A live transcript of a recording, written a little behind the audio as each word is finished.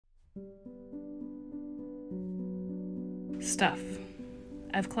Stuff.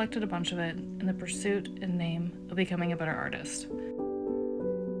 I've collected a bunch of it in the pursuit and name of becoming a better artist.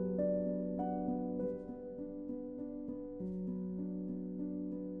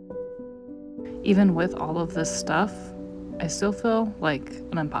 Even with all of this stuff, I still feel like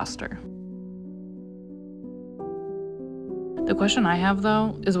an imposter. The question I have,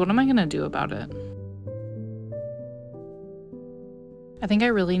 though, is what am I going to do about it? I think I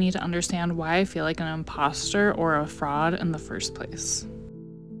really need to understand why I feel like an imposter or a fraud in the first place.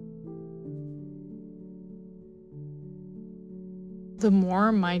 The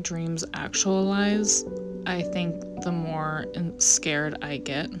more my dreams actualize, I think the more scared I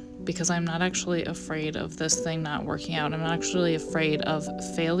get, because I'm not actually afraid of this thing not working out. I'm not actually afraid of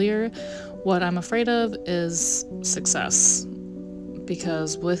failure. What I'm afraid of is success,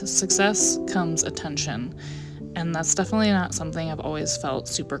 because with success comes attention. And that's definitely not something I've always felt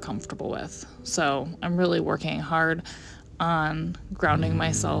super comfortable with. So I'm really working hard on grounding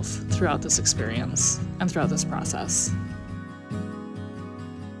myself throughout this experience and throughout this process.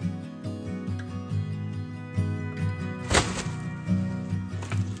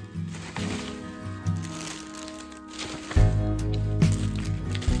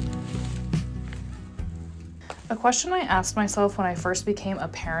 A question I asked myself when I first became a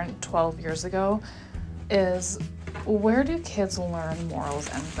parent 12 years ago is, where do kids learn morals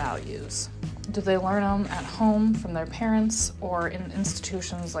and values? Do they learn them at home from their parents or in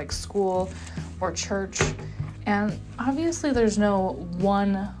institutions like school or church? And obviously there's no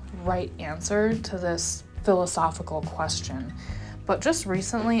one right answer to this philosophical question. But just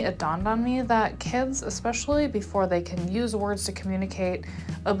recently it dawned on me that kids, especially before they can use words to communicate,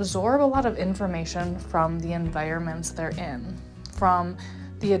 absorb a lot of information from the environments they're in, from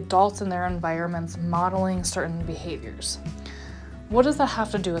the adults in their environments modeling certain behaviors. What does that have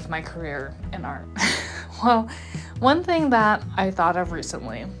to do with my career in art? Well, one thing that I thought of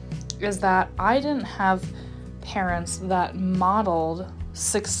recently is that I didn't have parents that modeled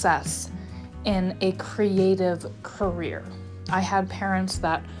success in a creative career. I had parents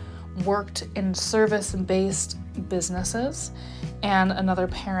that worked in service-based businesses and another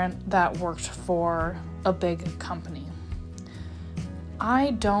parent that worked for a big company.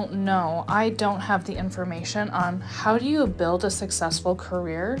 I don't know. I don't have the information on how do you build a successful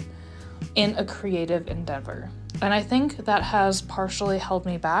career in a creative endeavor. And I think that has partially held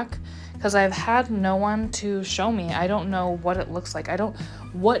me back because I've had no one to show me. I don't know what it looks like.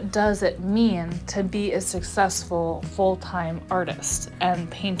 What does it mean to be a successful full-time artist and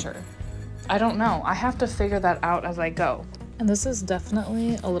painter? I don't know. I have to figure that out as I go. And this is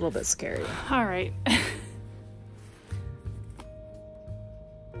definitely a little bit scary. All right.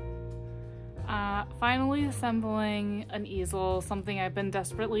 Finally assembling an easel, something I've been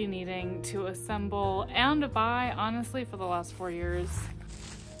desperately needing to assemble and buy, honestly, for the last 4 years.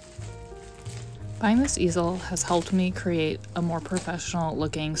 Buying this easel has helped me create a more professional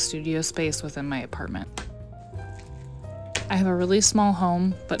looking studio space within my apartment. I have a really small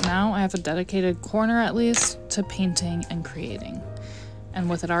home, but now I have a dedicated corner at least to painting and creating. And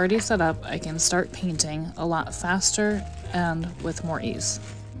with it already set up, I can start painting a lot faster and with more ease.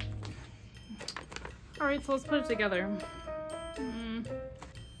 All right, so let's put it together.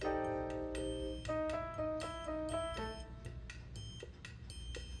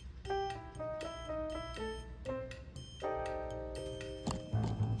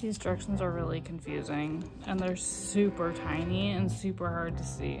 These directions are really confusing, and they're super tiny and super hard to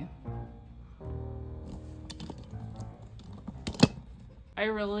see. I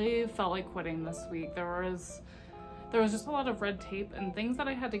really felt like quitting this week. There was just a lot of red tape and things that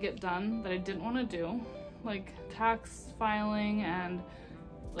I had to get done that I didn't want to do, like tax filing and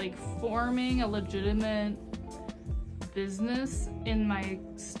like forming a legitimate business in my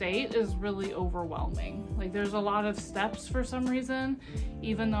state is really overwhelming. Like there's a lot of steps for some reason,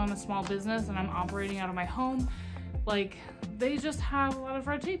 even though I'm a small business and I'm operating out of my home, like they just have a lot of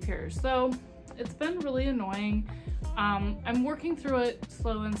red tape here. So it's been really annoying. I'm working through it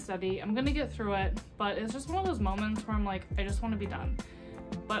slow and steady. I'm gonna get through it, but it's just one of those moments where I'm like, I just want to be done.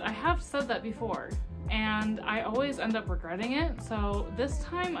 But I have said that before, and I always end up regretting it. So this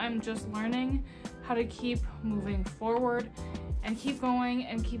time I'm just learning how to keep moving forward and keep going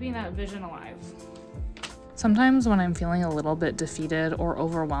and keeping that vision alive. Sometimes when I'm feeling a little bit defeated or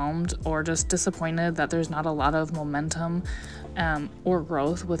overwhelmed or just disappointed that there's not a lot of momentum or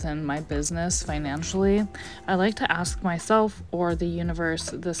growth within my business financially, I like to ask myself or the universe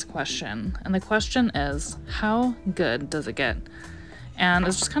this question. And the question is, how good does it get? And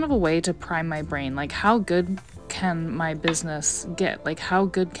it's just kind of a way to prime my brain. Like, how good can my business get? Like, how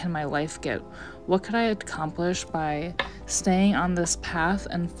good can my life get? What could I accomplish by staying on this path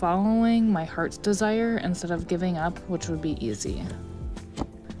and following my heart's desire instead of giving up, which would be easy?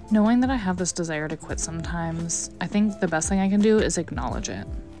 Knowing that I have this desire to quit sometimes, I think the best thing I can do is acknowledge it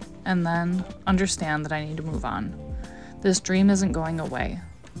and then understand that I need to move on. This dream isn't going away.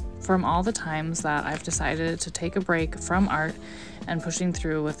 From all the times that I've decided to take a break from art and pushing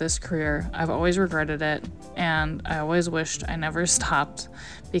through with this career, I've always regretted it, and I always wished I never stopped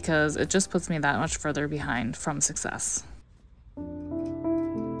because it just puts me that much further behind from success.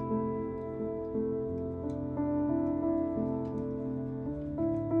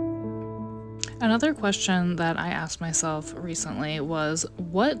 Another question that I asked myself recently was,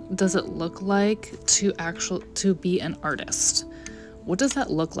 what does it look like to be an artist? What does that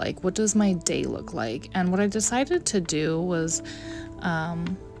look like? What does my day look like? And what I decided to do was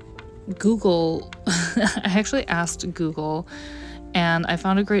Google. I actually asked Google, and I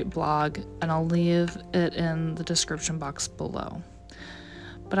found a great blog, and I'll leave it in the description box below.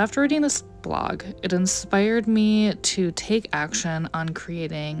 But after reading this blog, it inspired me to take action on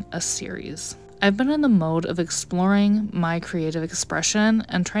creating a series. I've been in the mode of exploring my creative expression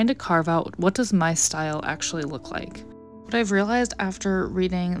and trying to carve out what does my style actually look like. What I've realized after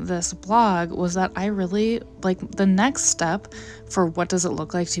reading this blog was that I really, the next step for what does it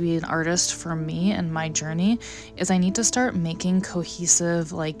look like to be an artist for me and my journey is I need to start making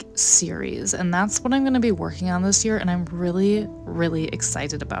cohesive series. And that's what I'm going to be working on this year, and I'm really, really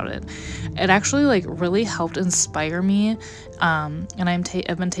excited about it. It actually really helped inspire me, and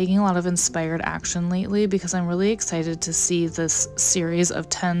I've been taking a lot of inspired action lately because I'm really excited to see this series of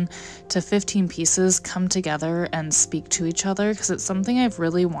 10 to 15 pieces come together and speak to each other, because it's something I've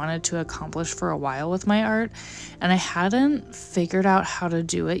really wanted to accomplish for a while with my art, and I hadn't figured out how to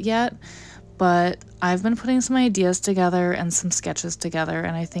do it yet, but I've been putting some ideas together and some sketches together,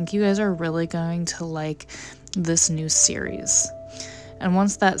 and I think you guys are really going to like this new series. And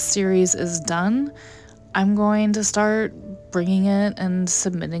once that series is done, I'm going to start bringing it and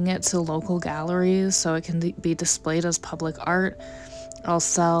submitting it to local galleries so it can be displayed as public art. I'll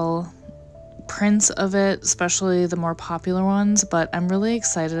sell prints of it, especially the more popular ones, but I'm really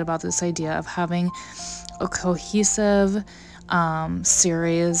excited about this idea of having a cohesive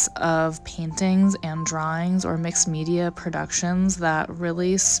series of paintings and drawings or mixed media productions that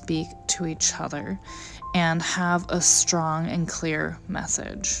really speak to each other and have a strong and clear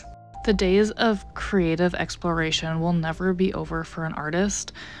message. The days of creative exploration will never be over for an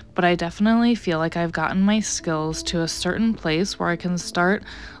artist, but I definitely feel like I've gotten my skills to a certain place where I can start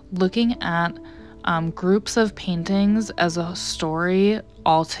looking at groups of paintings as a story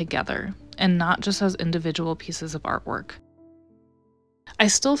all together and not just as individual pieces of artwork. I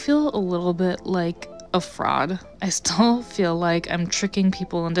still feel a little bit like a fraud. I still feel like I'm tricking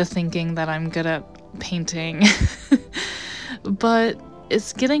people into thinking that I'm good at painting, but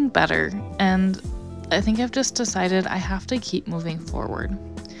it's getting better, and I think I've just decided I have to keep moving forward.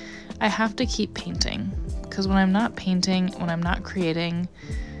 I have to keep painting, because when I'm not painting, when I'm not creating,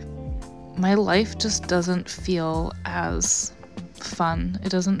 my life just doesn't feel as fun. It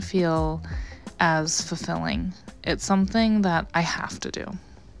doesn't feel as fulfilling. It's something that I have to do.